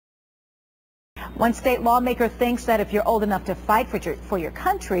One state lawmaker thinks that if you're old enough to fight for your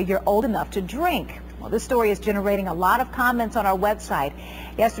country, you're old enough to drink. Well, this story is generating a lot of comments on our website.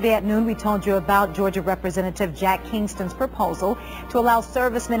 Yesterday at noon, we told you about Georgia Representative Jack Kingston's proposal to allow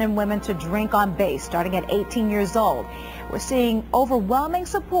servicemen and women to drink on base starting at 18 years old. We're seeing overwhelming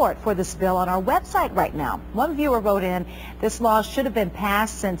support for this bill on our website right now. One viewer wrote in, "This law should have been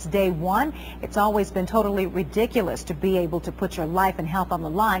passed since day one. It's always been totally ridiculous to be able to put your life and health on the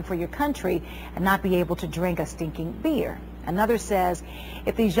line for your country and not be able to drink a stinking beer." Another says,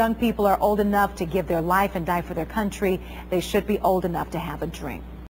 "If these young people are old enough to give their life and die for their country, they should be old enough to have a drink."